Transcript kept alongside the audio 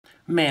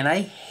Man,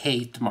 I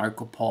hate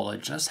Marco Polo. I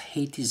just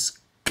hate his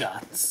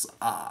guts.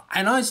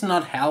 I know it's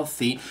not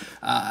healthy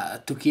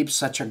to keep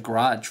such a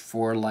grudge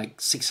for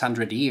like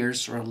 600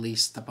 years, or at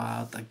least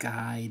about a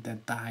guy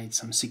that died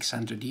some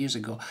 600 years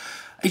ago.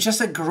 It's just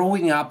that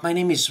growing up, my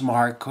name is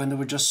Marco, and there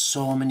were just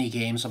so many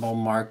games about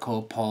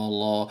Marco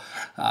Polo.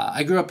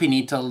 I grew up in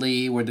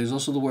Italy, where there's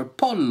also the word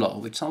Polo,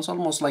 which sounds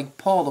almost like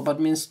polo, but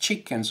means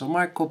chicken. So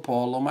Marco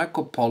Polo,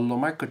 Marco Polo,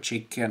 Marco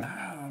Chicken.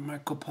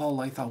 Marco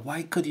Polo, I thought,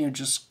 why couldn't you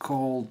just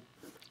call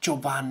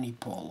Giovanni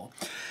Polo?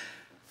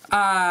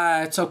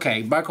 It's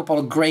okay. Marco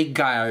Polo, great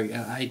guy.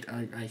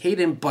 I hate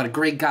him, but a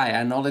great guy.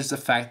 I acknowledge the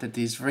fact that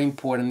he's very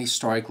important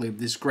historically.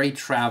 This great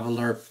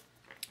traveler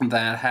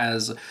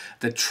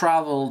that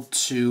traveled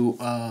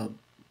to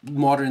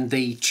modern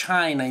day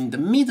China in the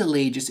Middle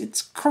Ages.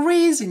 It's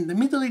crazy. In the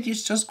Middle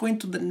Ages, just going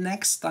to the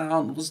next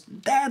town was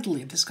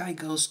deadly. This guy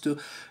goes to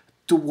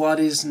what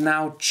is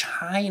now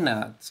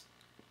China. It's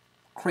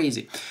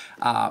crazy.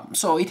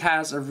 So it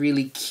has a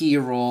really key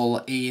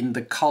role in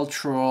the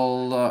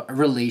cultural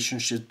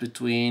relationships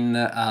between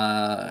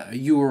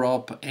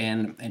Europe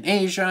and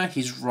Asia.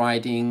 His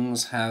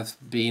writings have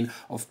been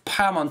of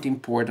paramount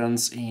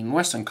importance in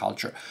Western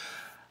culture.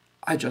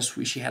 I just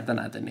wish he had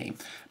another name.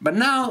 But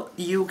now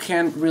you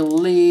can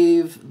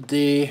relive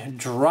the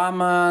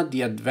drama,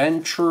 the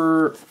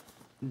adventure,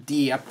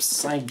 the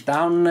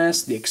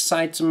upside-downness, the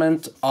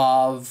excitement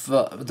of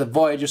the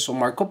Voyages of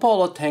Marco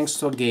Polo, thanks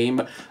to a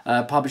game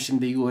published in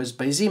the US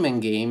by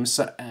Zeman Games,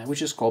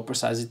 which is called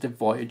precisely The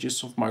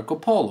Voyages of Marco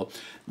Polo.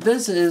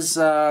 This is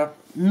a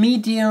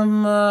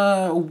medium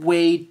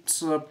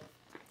weight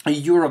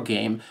Euro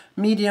game.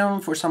 Medium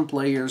for some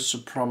players,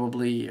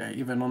 probably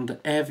even on the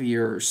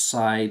heavier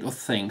side of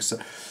things.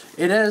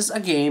 It is a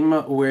game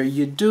where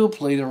you do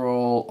play the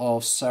role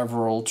of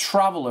several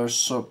travelers,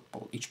 so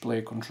each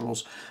player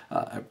controls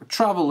a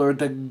traveler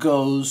that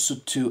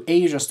goes to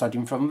Asia,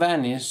 starting from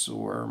Venice,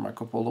 where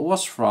Marco Polo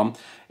was from,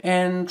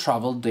 and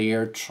travel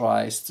there,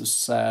 tries to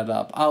set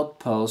up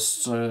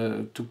outposts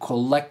to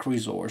collect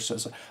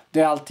resources.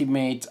 The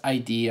ultimate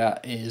idea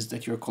is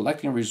that you're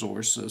collecting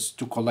resources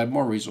to collect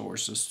more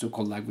resources, to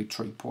collect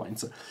victory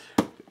points.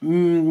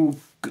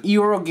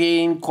 Euro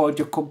game,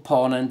 quality of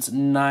components,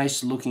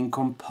 nice looking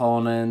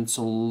components,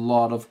 a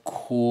lot of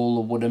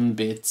cool wooden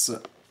bits.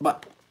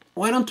 But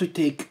why don't we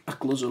take a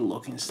closer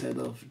look instead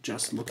of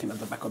just looking at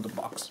the back of the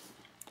box?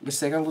 Let's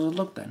take a closer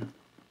look then.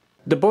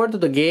 The board of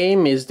the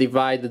game is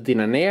divided in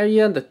an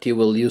area that you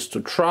will use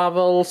to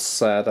travel,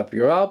 set up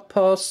your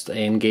outpost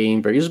and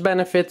gain various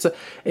benefits,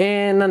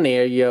 and an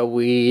area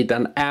with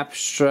an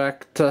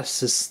abstract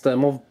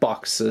system of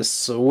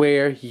boxes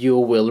where you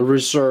will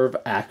reserve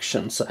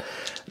actions.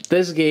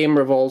 This game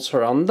revolves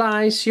around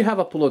dice. You have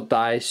a pool of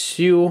dice,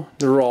 you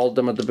roll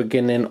them at the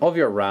beginning of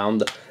your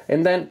round,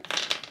 and then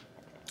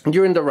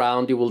during the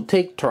round you will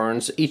take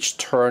turns. Each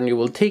turn you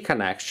will take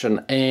an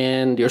action,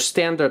 and your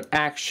standard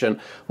action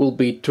will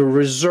be to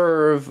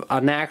reserve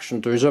an action,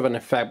 to reserve an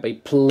effect by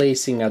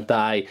placing a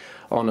die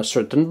on a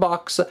certain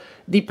box.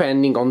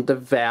 Depending on the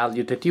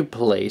value that you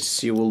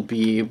place, you will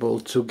be able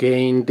to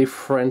gain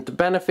different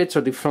benefits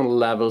or different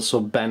levels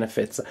of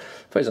benefits.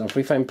 For example,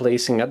 if I'm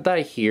placing a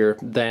die here,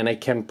 then I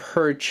can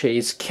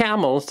purchase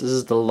camels. This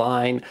is the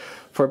line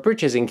for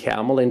purchasing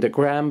camel in the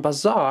Grand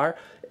Bazaar.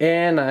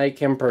 And I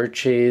can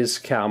purchase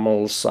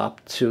camels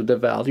up to the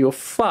value of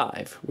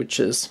 5, which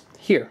is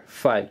here,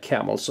 5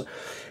 camels.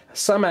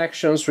 Some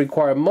actions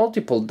require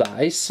multiple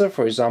dice.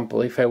 For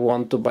example, if I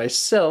want to buy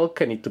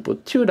silk, I need to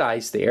put 2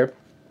 dice there.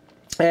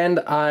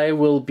 And I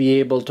will be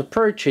able to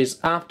purchase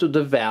up to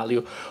the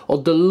value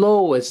of the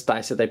lowest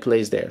dice that I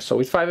place there. So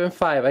with 5 and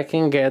 5, I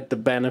can get the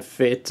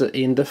benefit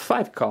in the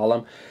 5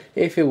 column.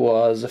 If it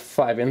was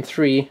 5 and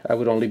 3, I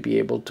would only be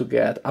able to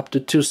get up to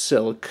 2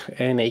 silk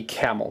and a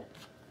camel.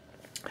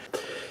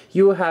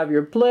 You have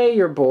your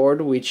player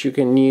board, which you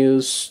can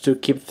use to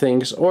keep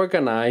things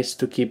organized,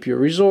 to keep your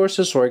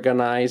resources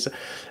organized.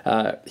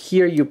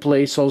 Here you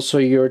place also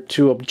your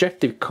 2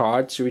 objective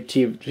cards. You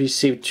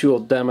receive 2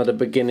 of them at the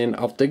beginning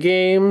of the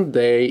game.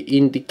 They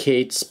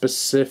indicate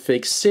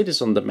specific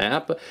cities on the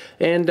map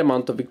and the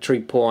amount of victory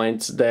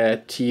points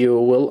that you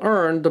will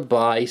earn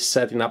by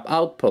setting up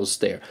outposts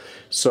there.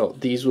 So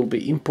these will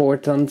be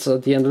important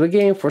at the end of the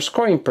game for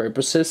scoring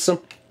purposes.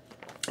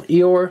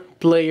 Your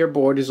player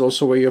board is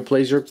also where you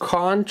place your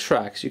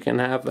contracts. You can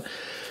have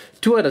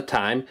 2 at a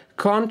time.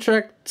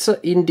 Contracts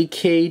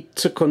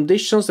indicate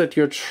conditions that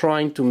you're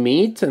trying to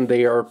meet, and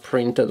they are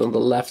printed on the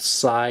left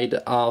side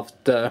of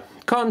the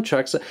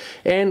contracts.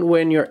 And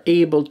when you're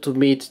able to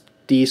meet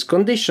these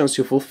conditions,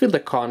 you fulfill the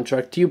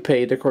contract, you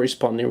pay the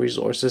corresponding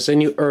resources,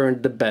 and you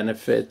earn the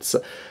benefits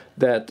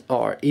that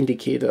are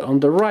indicated on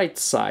the right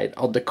side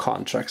of the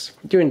contracts.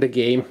 During the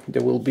game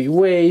there will be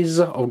ways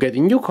of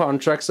getting new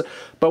contracts,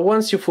 but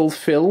once you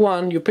fulfill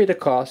one, you pay the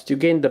cost, you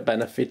gain the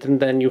benefit, and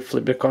then you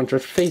flip the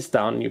contract face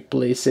down, you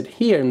place it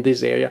here in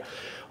this area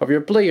of your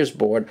player's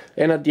board,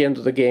 and at the end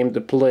of the game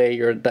the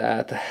player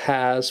that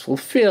has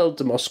fulfilled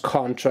the most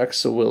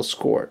contracts will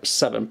score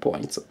 7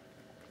 points.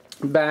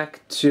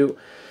 Back to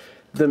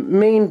the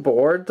main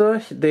board.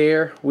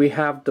 There we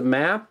have the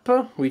map,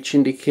 which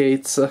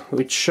indicates,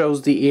 which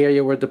shows the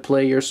area where the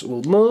players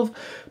will move.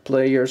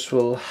 Players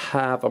will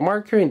have a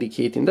marker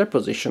indicating their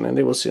position, and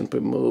they will simply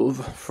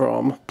move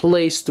from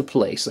place to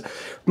place.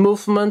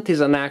 Movement is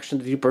an action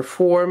that you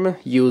perform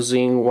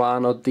using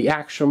one of the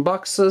action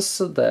boxes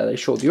that I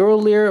showed you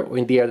earlier, or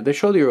in the area that I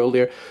showed you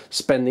earlier,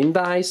 spending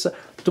dice.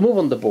 To move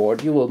on the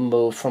board, you will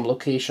move from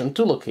location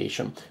to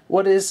location.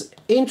 What is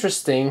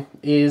interesting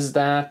is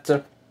that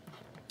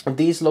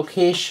these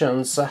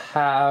locations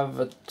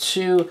have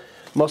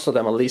most of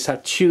them at least,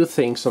 have two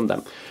things on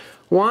them.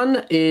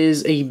 One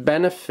is a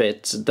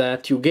benefit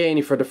that you gain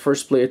if you're the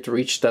first player to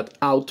reach that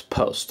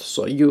outpost.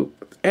 So you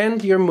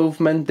end your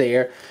movement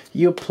there,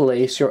 you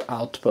place your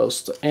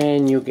outpost,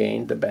 and you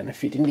gain the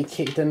benefit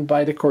indicated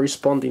by the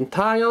corresponding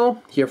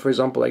tile. Here, for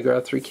example, I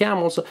got 3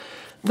 camels.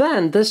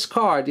 Then this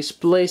card is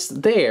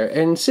placed there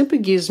and simply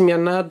gives me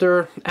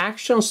another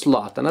action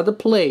slot, another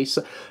place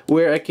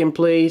where I can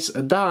place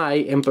a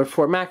die and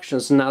perform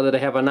actions now that I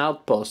have an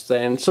outpost,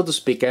 and so to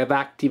speak, I've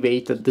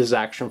activated this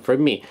action for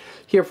me.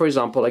 Here, for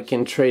example, I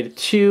can trade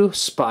 2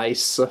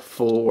 spice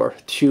for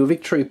 2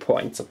 victory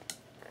points.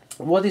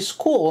 What is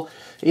cool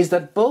is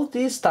that both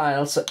these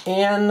tiles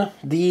and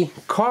the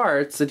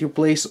cards that you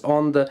place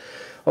on the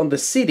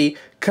city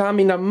come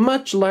in a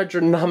much larger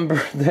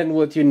number than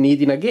what you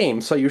need in a game.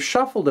 So you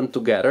shuffle them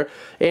together,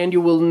 and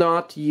you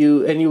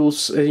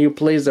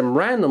place them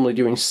randomly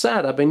during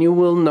setup, and you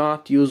will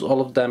not use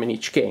all of them in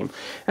each game.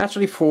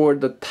 Actually, for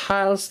the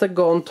tiles that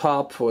go on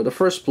top for the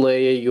first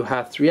player, you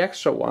have 3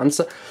 extra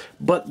ones,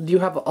 but you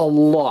have a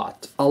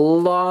lot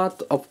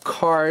of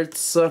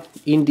cards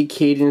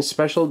indicating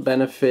special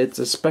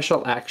benefits,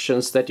 special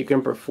actions that you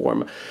can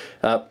perform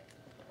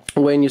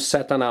when you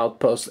set an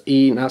outpost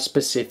in a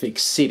specific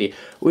city,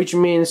 which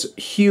means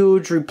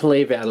huge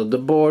replay value. The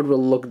board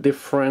will look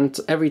different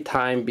every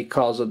time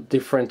because of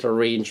different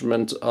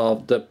arrangement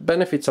of the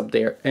benefits up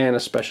there, and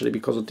especially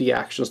because of the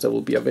actions that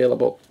will be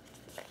available.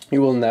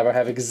 You will never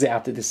have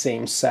exactly the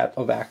same set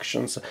of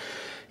actions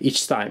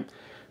each time.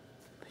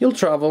 You'll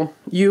travel,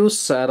 you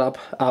set up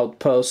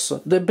outposts.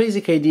 The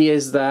basic idea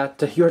is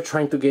that you're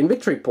trying to gain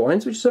victory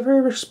points, which is a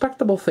very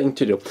respectable thing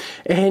to do.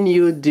 And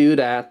you do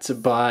that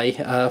by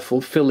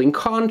fulfilling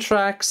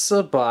contracts,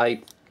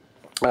 by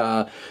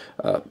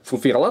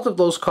fulfill a lot of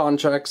those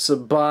contracts,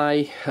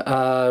 by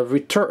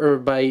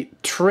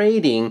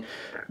trading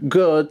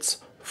goods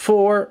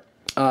for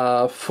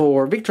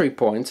victory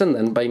points, and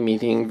then by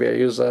meeting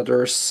various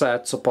other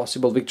sets of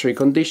possible victory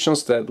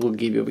conditions that will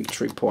give you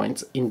victory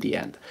points in the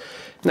end.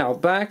 Now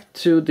back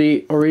to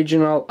the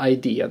original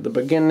idea. At the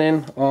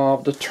beginning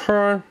of the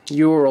turn,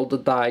 you roll the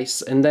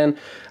dice, and then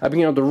at the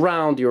beginning of the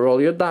round, you roll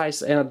your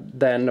dice, and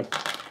then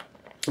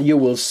you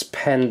will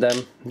spend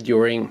them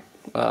during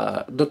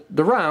the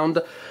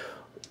round,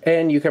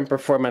 and you can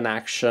perform an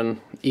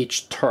action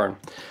each turn.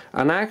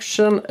 An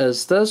action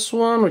is this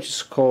one, which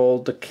is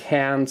called the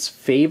Can's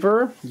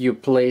Favor. You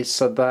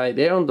place a die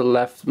there on the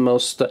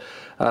leftmost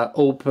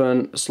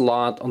open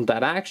slot on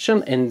that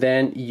action, and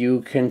then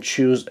you can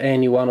choose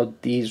any one of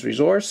these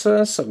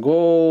resources: a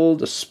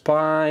gold, a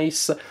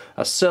spice,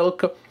 a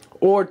silk,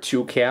 or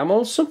 2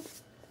 camels.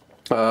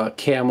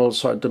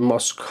 Camels are the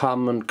most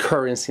common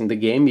currency in the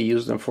game. You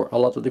use them for a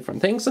lot of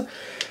different things.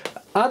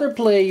 Other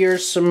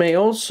players may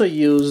also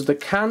use the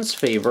Can's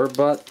Favor,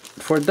 but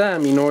for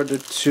them, in order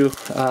to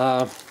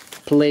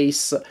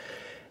place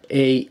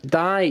a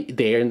die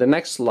there in the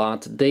next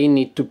slot, they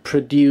need to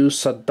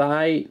produce a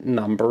die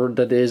number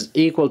that is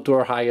equal to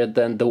or higher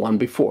than the one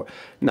before.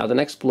 Now the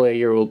next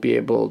player will be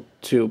able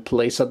to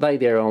place a die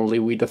there only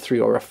with a 3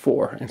 or a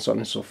 4, and so on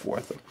and so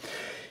forth.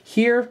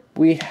 Here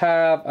we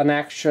have an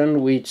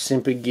action which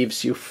simply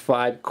gives you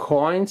 5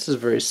 coins. It's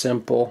very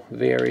simple,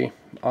 very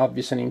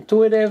obvious and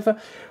intuitive.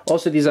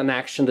 Also, it is an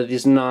action that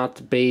is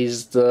not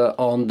based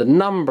on the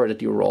number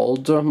that you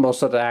rolled.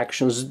 Most of the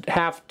actions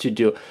have to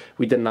do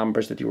with the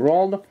numbers that you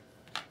rolled.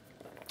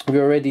 We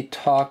already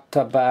talked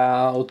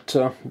about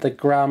the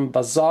Grand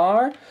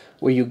Bazaar,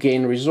 where you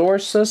gain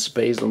resources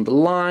based on the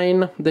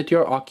line that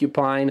you're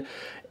occupying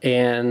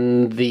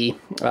and the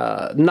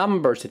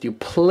numbers that you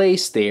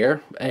place there,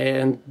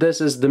 and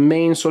this is the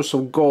main source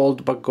of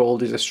gold, but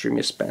gold is extremely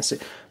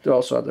expensive. There are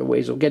also other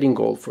ways of getting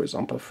gold, for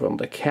example from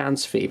the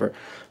Can's Favor,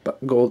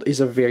 but gold is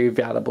a very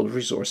valuable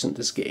resource in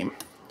this game.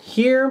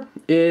 Here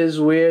is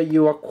where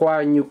you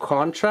acquire new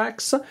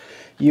contracts.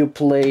 You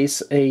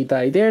place a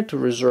die there to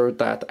reserve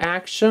that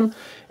action,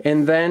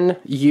 and then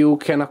you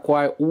can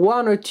acquire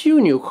 1 or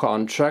 2 new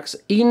contracts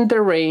in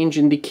the range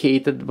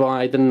indicated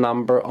by the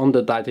number on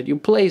the die that you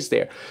place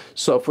there.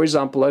 So, for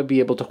example, I'll be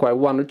able to acquire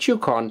 1 or 2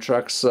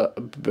 contracts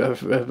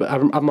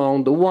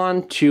among the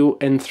 1, 2,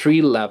 and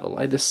 3 level.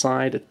 I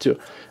decided to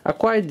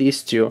acquire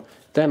these 2,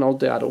 then all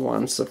the other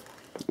ones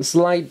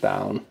slide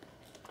down,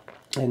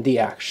 and the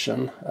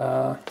action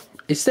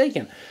is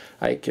taken.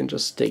 I can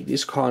just take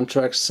these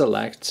contracts,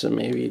 select,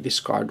 maybe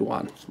discard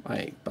 1.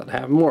 But I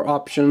have more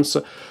options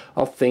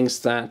of things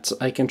that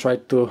I can try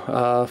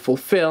to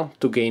fulfill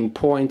to gain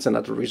points and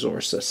other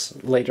resources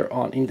later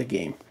on in the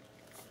game.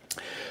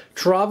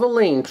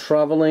 Traveling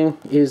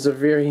is a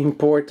very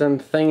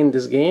important thing in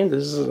this game.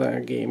 This is a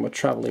game of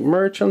traveling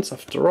merchants,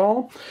 after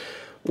all.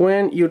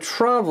 When you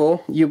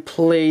travel, you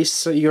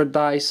place your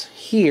dice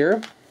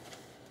here.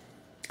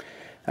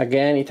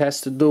 Again, it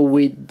has to do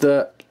with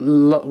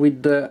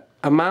the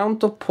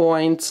amount of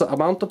points,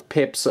 amount of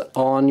pips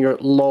on your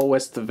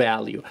lowest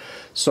value.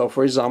 So,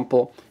 for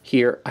example,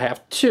 here I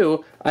have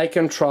 2. I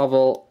can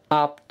travel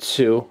up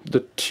to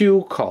the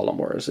 2 column,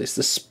 or it's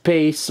the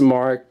space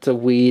marked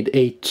with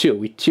a 2,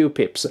 with 2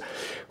 pips.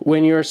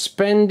 When you're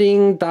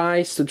spending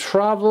dice to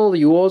travel,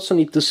 you also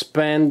need to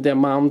spend the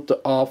amount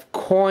of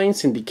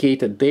coins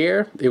indicated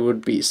there. It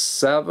would be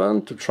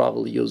 7 to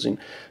travel using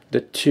the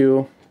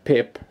 2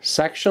 pip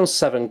section,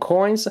 7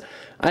 coins.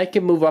 I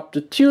can move up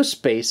to 2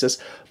 spaces,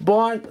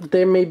 but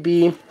there may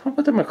be,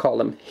 what am I call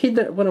them?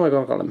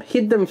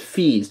 Hidden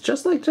fees,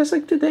 just like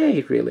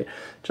today, really,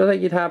 just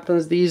like it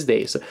happens these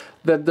days.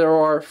 That there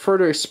are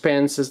further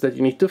expenses that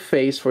you need to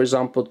face. For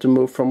example, to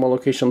move from one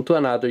location to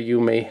another, you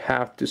may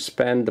have to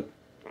spend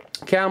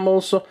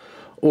camels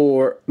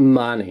or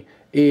money.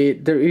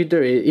 If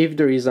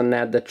there is an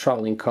added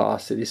traveling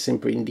cost, it is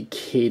simply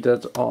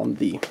indicated on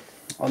the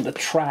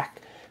track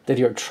that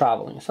you're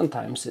traveling.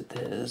 Sometimes it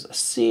is a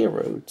sea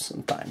route,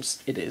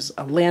 sometimes it is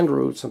a land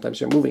route,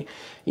 sometimes you're moving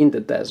in the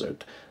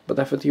desert. But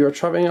if you're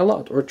traveling a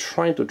lot or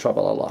trying to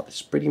travel a lot,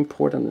 it's pretty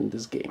important in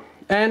this game.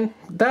 And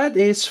that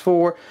is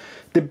for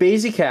the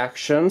basic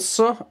actions,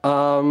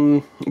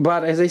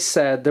 but as I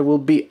said, there will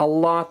be a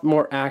lot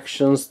more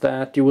actions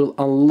that you will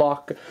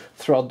unlock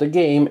throughout the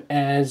game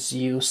as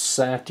you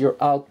set your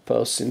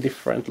outposts in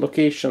different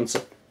locations,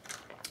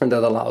 and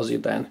that allows you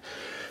then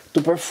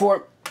to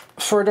perform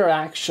further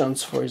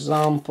actions. For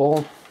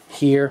example,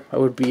 here I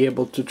would be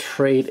able to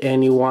trade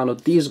any one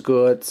of these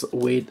goods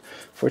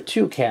for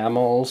 2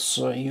 camels.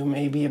 So you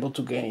may be able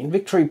to gain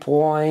victory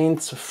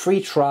points,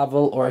 free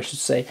travel, or I should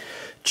say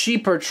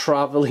cheaper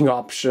traveling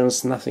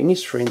options. Nothing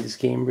is free in this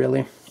game,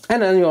 really.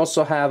 And then you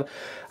also have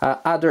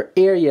other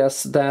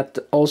areas that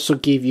also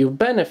give you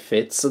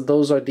benefits.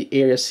 Those are the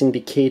areas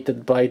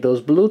indicated by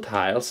those blue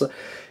tiles.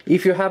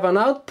 If you have an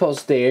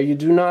outpost there, you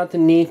do not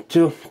need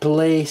to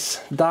place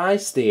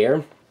dice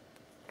there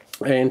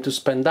and to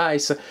spend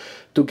dice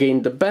to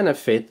gain the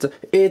benefit.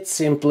 It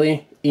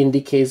simply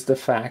indicates the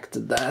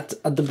fact that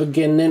at the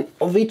beginning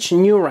of each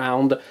new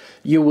round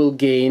you will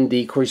gain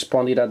the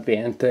corresponding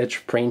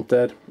advantage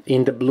printed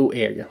in the blue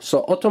area.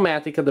 So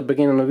automatic at the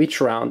beginning of each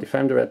round, if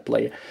I'm the red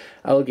player,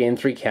 I will gain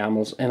 3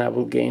 camels and I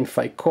will gain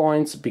 5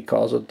 coins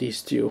because of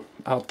these 2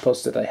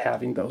 outposts that I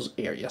have in those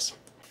areas.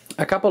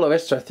 A couple of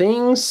extra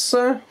things.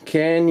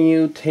 Can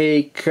you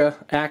take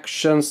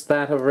actions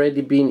that have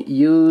already been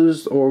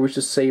used, or we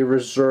should say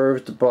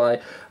reserved by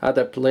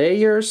other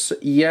players?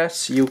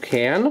 Yes, you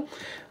can,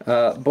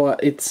 but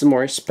it's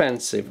more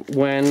expensive.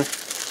 When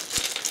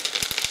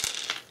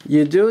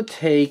you do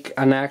take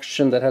an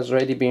action that has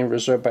already been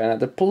reserved by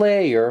another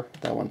player,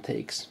 that one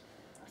takes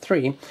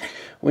 3.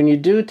 When you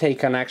do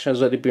take an action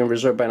that's already been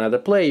reserved by another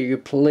player, you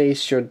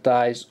place your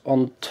dice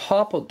on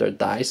top of their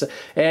dice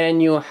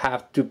and you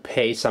have to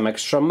pay some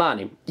extra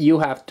money. You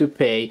have to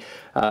pay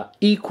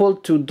equal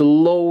to the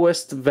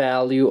lowest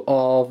value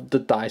of the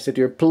dice that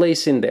you're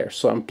placing there.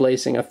 So I'm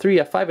placing a 3,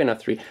 a 5, and a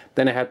 3.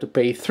 Then I have to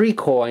pay 3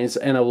 coins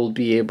and I will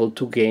be able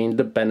to gain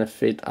the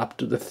benefit up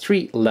to the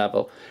 3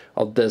 level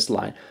of this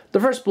line. The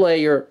first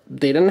player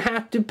didn't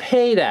have to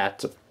pay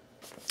that.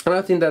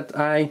 Another thing that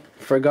I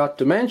forgot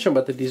to mention,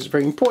 but it is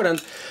very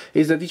important,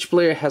 is that each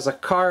player has a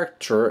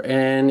character,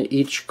 and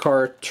each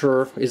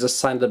character is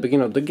assigned at the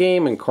beginning of the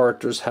game, and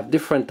characters have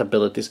different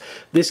abilities.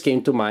 This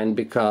came to mind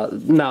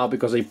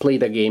because I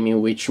played a game in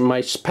which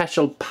my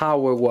special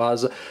power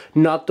was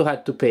not to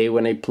have to pay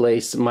when I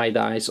placed my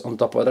dice on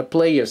top of the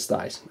player's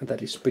dice, and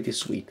that is pretty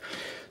sweet.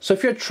 So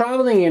if you're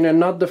traveling and you're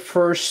not the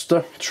first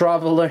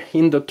traveler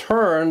in the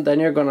turn, then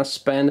you're gonna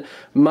spend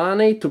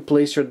money to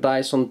place your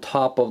dice on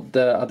top of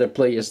the other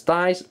player's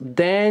dice.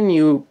 Then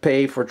you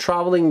pay for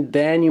traveling,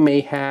 then you may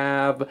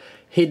have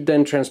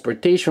hidden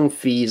transportation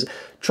fees.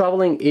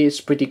 Traveling is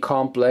pretty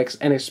complex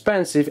and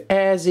expensive,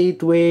 as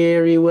it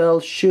very well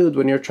should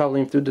when you're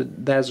traveling through the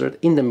desert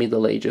in the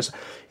Middle Ages.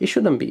 It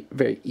shouldn't be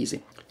very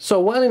easy. So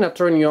while in a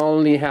turn you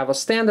only have a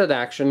standard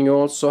action, you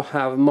also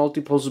have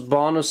multiple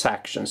bonus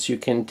actions. You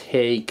can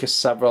take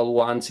several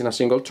ones in a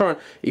single turn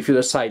if you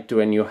decide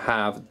to and you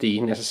have the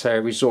necessary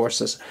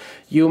resources.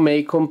 You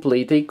may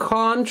complete a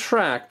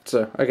contract,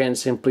 again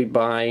simply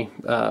by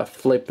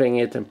flipping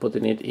it and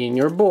putting it in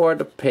your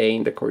board,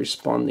 paying the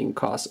corresponding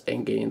cost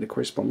and getting the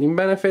corresponding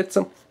benefits.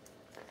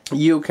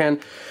 You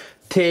can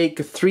take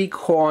 3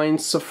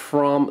 coins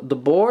from the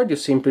board. You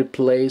simply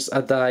place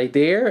a die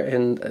there,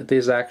 and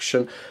this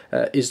action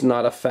is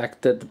not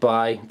affected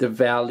by the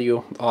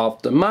value of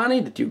the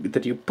money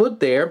that you put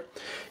there.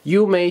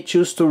 You may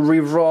choose to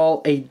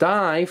re-roll a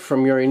die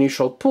from your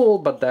initial pool,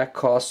 but that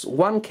costs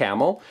 1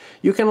 camel.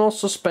 You can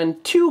also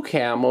spend 2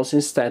 camels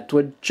instead to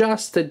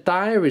adjust the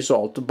die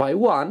result by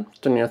 1,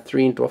 turning a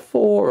 3 into a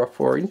 4 or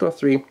 4 into a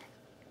 3.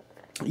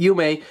 You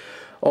may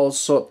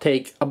also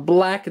take a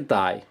black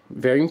die.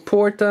 Very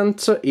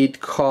important. It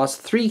costs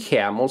 3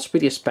 camels,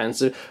 pretty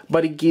expensive,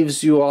 but it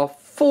gives you a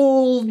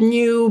full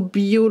new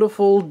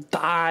beautiful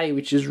die,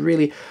 which is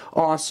really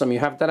awesome. You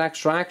have that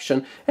extra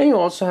action, and you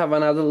also have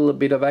another little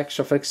bit of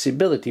extra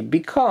flexibility,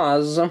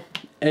 because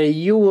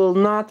you will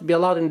not be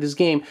allowed in this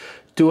game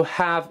to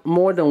have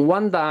more than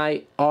 1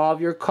 die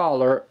of your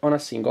color on a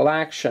single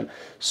action.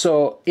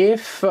 So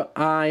if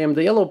I am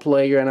the yellow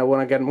player and I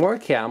want to get more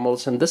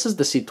camels, and this is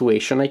the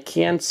situation, I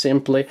can't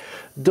simply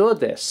do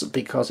this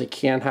because I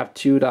can't have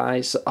 2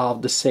 dice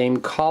of the same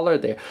color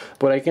there.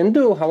 What I can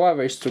do,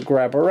 however, is to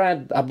grab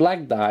a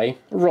black die,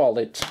 roll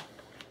it,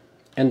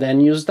 and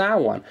then use that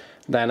one.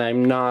 Then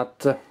I'm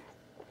not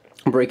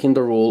breaking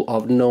the rule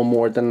of no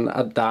more than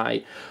a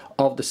die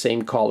of the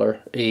same color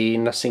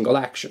in a single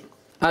action.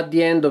 At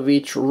the end of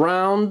each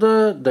round,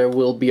 there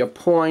will be a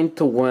point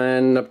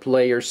when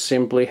players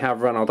simply have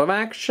run out of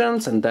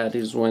actions, and that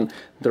is when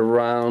the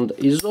round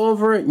is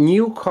over.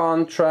 New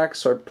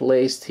contracts are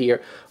placed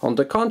here on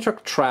the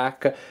contract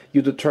track.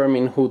 You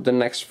determine who the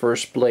next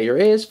first player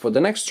is for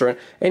the next turn,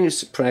 and you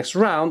next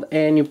round,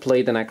 and you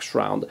play the next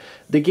round.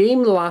 The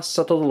game lasts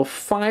a total of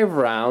 5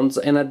 rounds,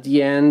 and at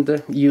the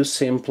end you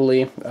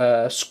simply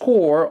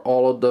score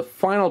all of the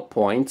final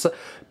points.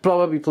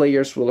 Probably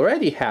players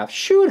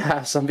should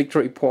have some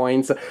victory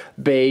points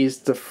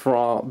based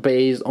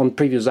on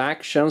previous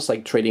actions,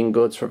 like trading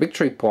goods for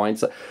victory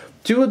points.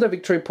 To the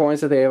victory points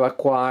that they have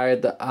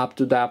acquired up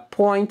to that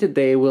point,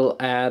 they will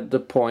add the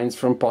points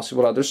from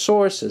possible other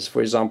sources,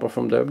 for example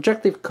from the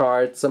objective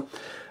cards.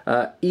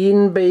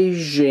 In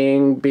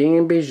Beijing, being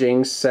in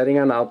Beijing, setting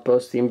an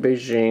outpost in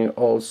Beijing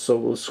also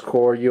will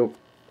score you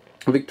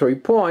victory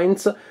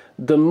points.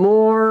 The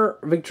more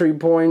victory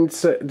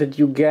points that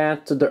you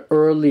get, the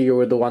earlier you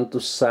would want to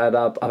set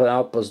up an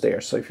outpost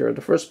there. So if you're the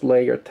first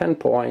player, 10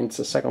 points,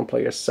 the second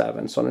player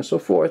 7, so on and so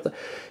forth.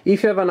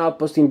 If you have an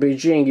outpost in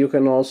Beijing, you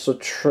can also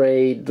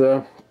trade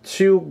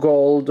 2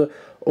 gold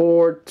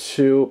or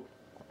 2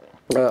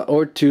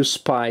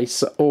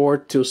 spice or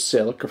 2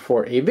 silk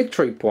for a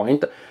victory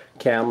point.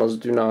 Camels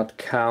do not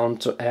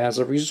count as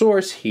a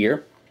resource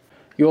here.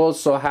 You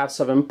also have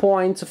 7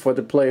 points for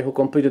the player who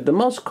completed the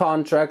most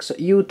contracts.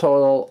 You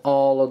total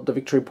all of the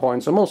victory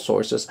points on most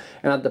sources,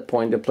 and at the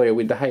point the player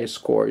with the highest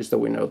score is the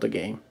winner of the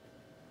game.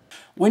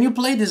 When you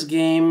play this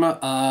game,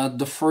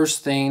 the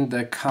first thing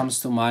that comes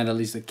to mind, at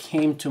least that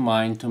came to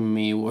mind to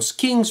me, was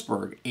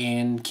Kingsburg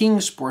and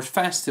Kingsport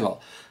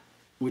Festival,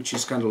 which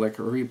is kind of like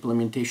a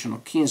re-implementation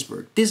of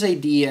Kingsburg. This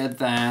idea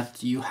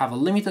that you have a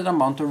limited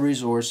amount of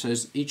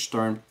resources each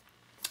turn.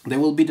 They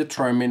will be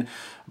determined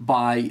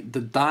by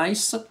the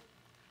dice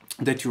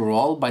that you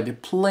roll, by the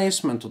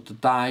placement of the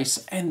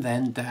dice, and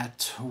then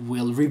that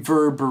will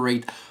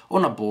reverberate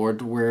on a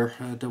board where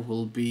there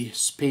will be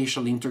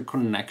spatial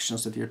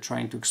interconnections that you're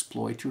trying to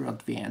exploit to your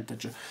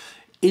advantage.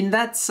 In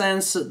that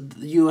sense,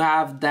 you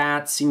have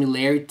that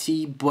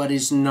similarity, but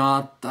it's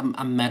not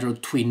a matter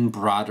of twin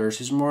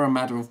brothers. It's more a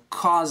matter of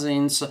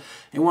cousins,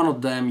 and one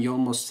of them you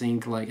almost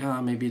think like,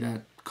 maybe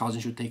that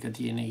cousin should take a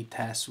DNA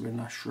test. We're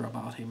not sure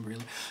about him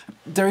really.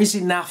 There is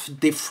enough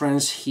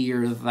difference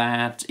here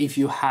that if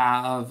you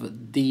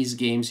have these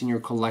games in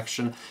your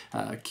collection,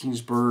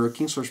 Kingsport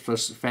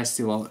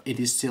Festival, it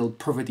is still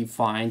perfectly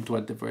fine to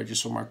add the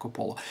Voyages or Marco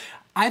Polo.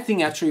 I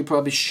think actually you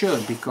probably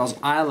should, because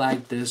I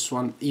like this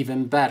one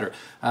even better.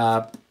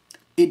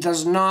 It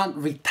does not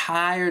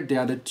retire the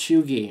other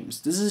 2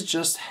 games. This is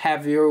just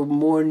heavier,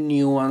 more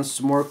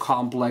nuanced, more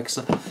complex.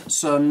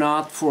 So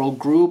not for all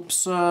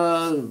groups.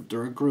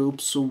 There are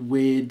groups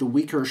with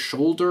weaker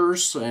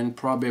shoulders, and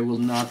probably I will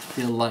not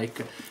feel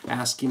like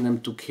asking them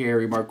to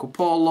carry Marco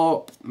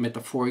Polo,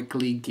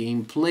 metaphorically,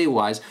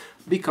 gameplay-wise,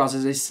 because,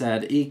 as I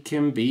said, it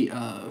can be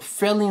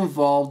fairly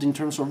involved in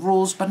terms of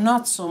rules, but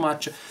not so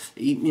much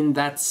in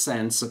that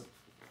sense.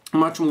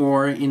 Much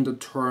more in the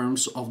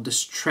terms of the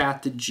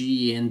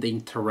strategy and the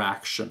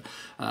interaction,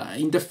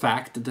 in the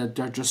fact that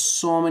there are just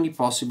so many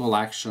possible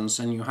actions,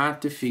 and you have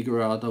to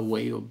figure out a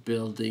way of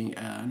building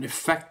an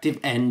effective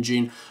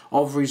engine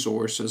of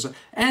resources.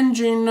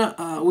 Engine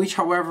which,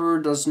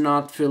 however, does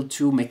not feel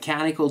too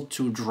mechanical,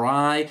 too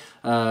dry,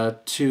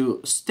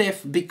 too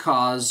stiff,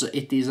 because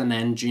it is an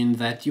engine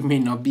that you may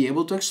not be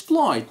able to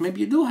exploit. Maybe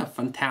you do have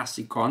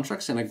fantastic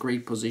contracts and a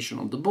great position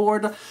on the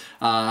board,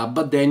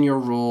 but then your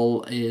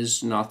roll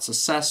is not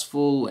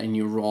successful and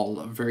you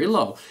roll very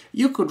low.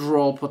 You could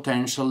roll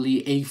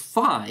potentially a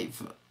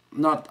 5,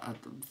 not a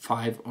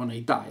 5 on a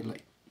die,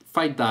 like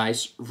 5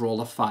 dice,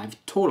 roll a 5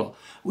 total,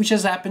 which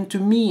has happened to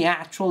me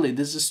actually.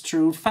 This is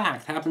true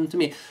fact, happened to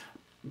me.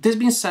 This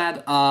being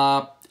said,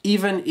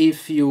 even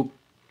if you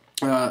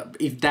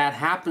if that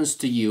happens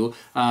to you,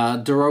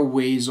 there are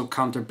ways of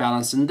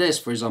counterbalancing this.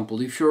 For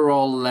example, if you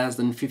roll less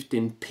than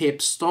 15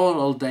 pips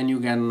total, then you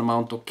get an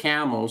amount of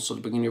camels at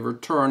the beginning of your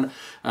turn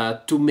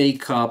to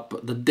make up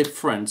the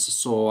difference.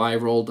 So I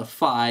rolled a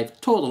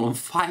 5 total on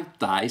 5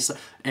 dice,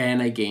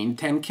 and I gained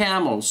 10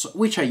 camels,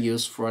 which I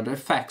use for other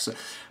effects.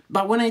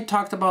 But when I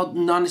talked about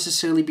not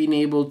necessarily being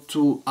able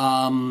to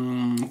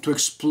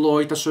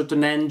exploit a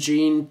certain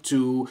engine,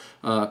 to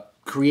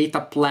create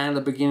a plan at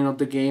the beginning of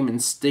the game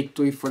and stick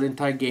to it for the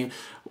entire game,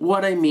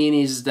 what I mean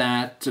is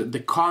that the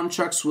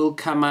contracts will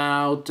come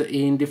out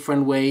in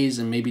different ways,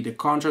 and maybe the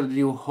contract that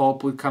you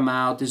hope will come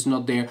out is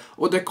not there,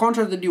 or the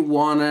contract that you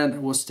wanted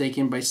was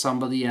taken by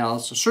somebody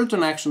else, a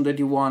certain action that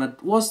you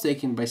wanted was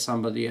taken by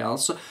somebody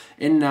else,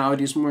 and now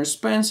it is more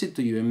expensive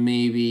to you, and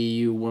maybe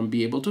you won't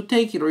be able to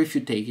take it, or if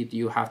you take it,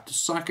 you have to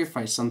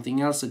sacrifice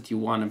something else that you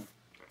wanted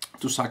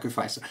to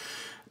sacrifice.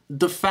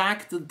 The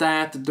fact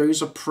that there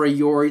is a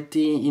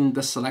priority in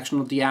the selection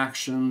of the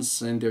actions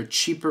and they're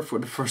cheaper for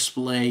the first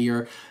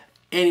player,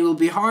 and it will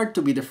be hard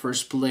to be the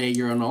first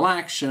player on all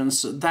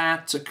actions,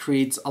 that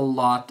creates a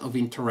lot of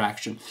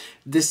interaction.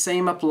 The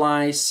same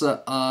applies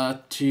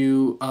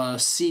to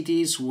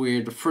cities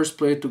where the first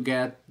player to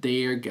get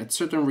there gets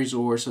certain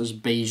resources.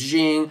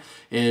 Beijing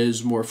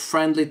is more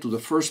friendly to the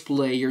first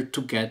player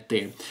to get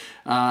there.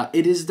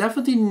 It is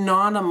definitely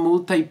not a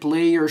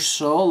multiplayer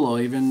solo,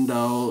 even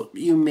though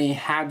you may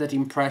have that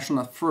impression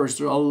at first.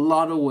 There are a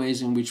lot of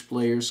ways in which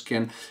players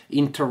can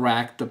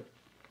interact,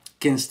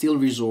 can steal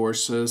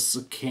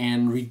resources,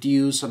 can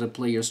reduce other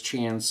players'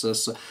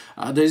 chances.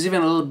 There's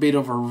even a little bit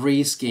of a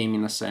race game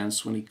in a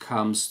sense when it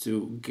comes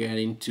to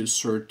getting to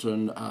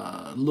certain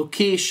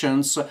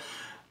locations.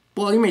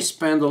 Well, you may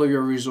spend all of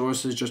your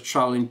resources just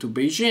traveling to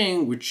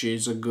Beijing, which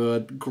is a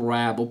good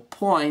grab of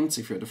points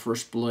if you're the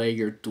first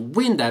player to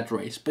win that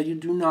race, but you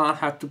do not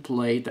have to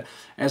play it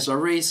as a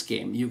race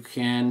game. You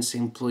can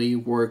simply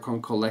work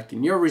on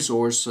collecting your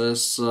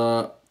resources,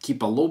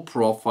 keep a low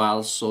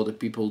profile so that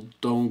people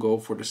don't go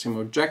for the same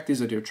objectives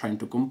that you're trying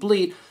to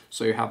complete,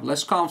 so you have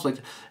less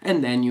conflict,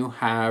 and then you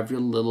have your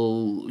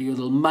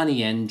little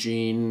money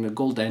engine,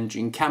 gold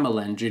engine, camel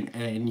engine,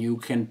 and you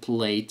can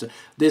play it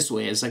this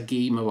way as a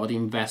game about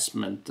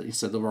investment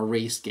instead of a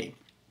race game.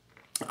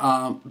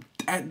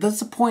 That's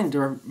the point.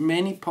 There are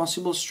many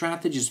possible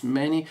strategies,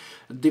 many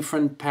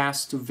different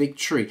paths to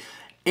victory.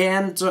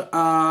 And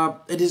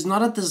it is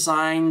not a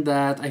design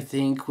that I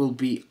think will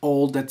be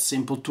all that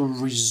simple to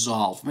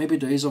resolve. Maybe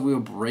there is a way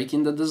of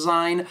breaking the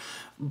design,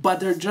 but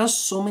there are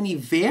just so many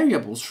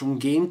variables from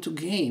game to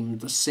game.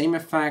 The same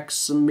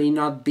effects may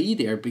not be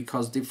there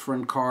because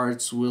different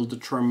cards will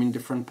determine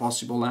different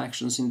possible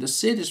actions in the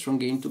cities from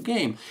game to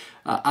game.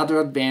 Other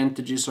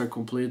advantages are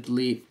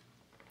completely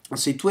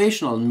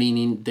situational,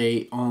 meaning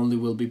they only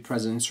will be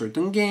present in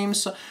certain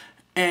games,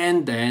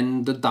 and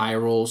then the die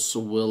rolls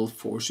will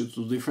force you to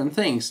do different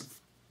things.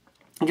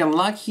 Again,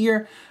 luck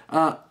here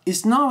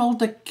is not all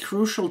that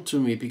crucial to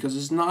me because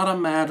it's not a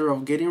matter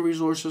of getting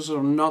resources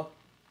or not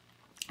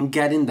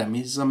getting them.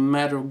 It's a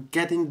matter of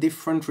getting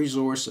different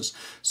resources.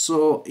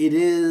 So it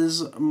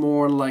is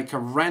more like a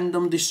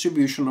random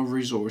distribution of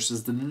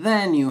resources that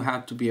then you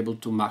have to be able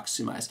to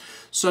maximize.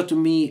 So to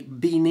me,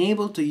 being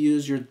able to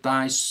use your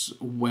dice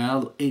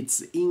well,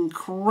 it's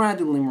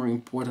incredibly more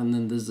important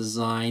in this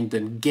design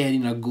than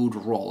getting a good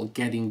roll,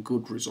 getting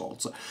good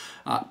results.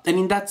 And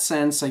in that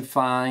sense, I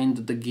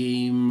find the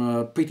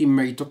game pretty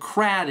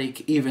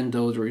meritocratic, even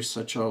though there is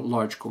such a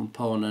large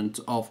component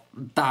of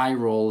die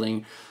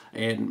rolling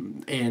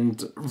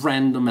and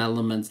random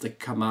elements that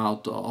come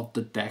out of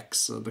the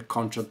decks, the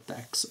contract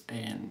decks,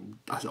 and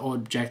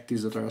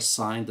objectives that are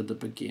assigned at the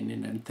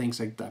beginning and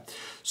things like that.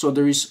 So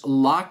there is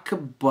luck,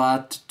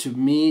 but to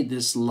me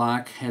this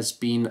luck has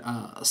been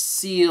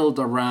sealed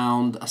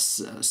around a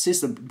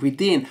system,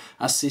 within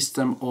a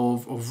system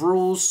of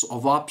rules,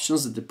 of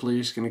options that the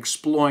players can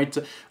exploit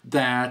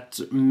that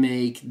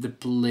make the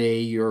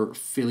player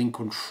feel in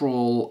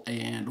control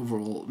and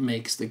overall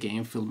makes the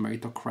game feel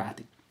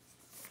meritocratic.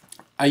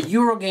 A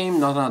Euro game,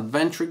 not an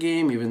adventure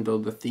game, even though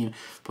the theme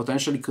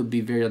potentially could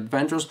be very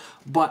adventurous,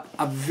 but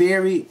a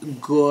very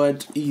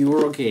good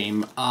Euro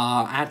game.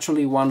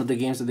 Actually, one of the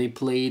games that they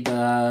played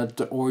at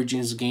the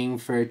Origins Game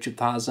Fair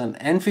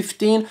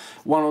 2015,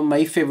 one of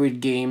my favorite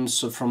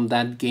games from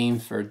that game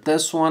fair.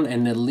 This one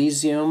and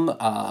Elysium,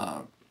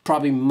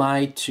 probably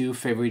my two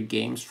favorite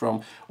games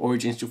from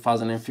Origins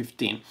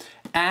 2015.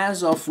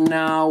 As of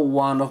now,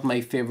 one of my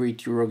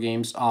favorite Euro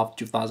games of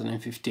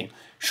 2015.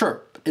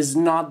 Sure, it's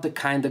not the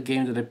kind of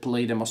game that I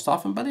play the most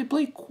often, but I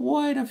played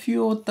quite a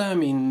few of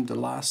them in the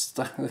last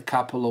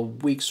couple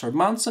of weeks or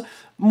months,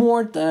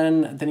 more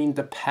than in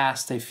the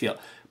past, I feel.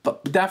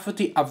 But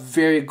definitely a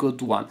very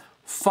good one.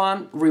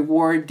 Fun,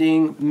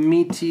 rewarding,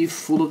 meaty,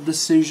 full of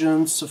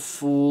decisions,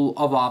 full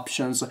of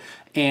options,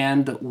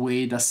 and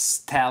with a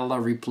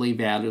stellar replay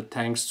value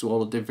thanks to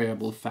all of the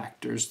variable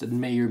factors that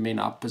may or may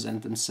not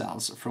present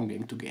themselves from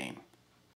game to game.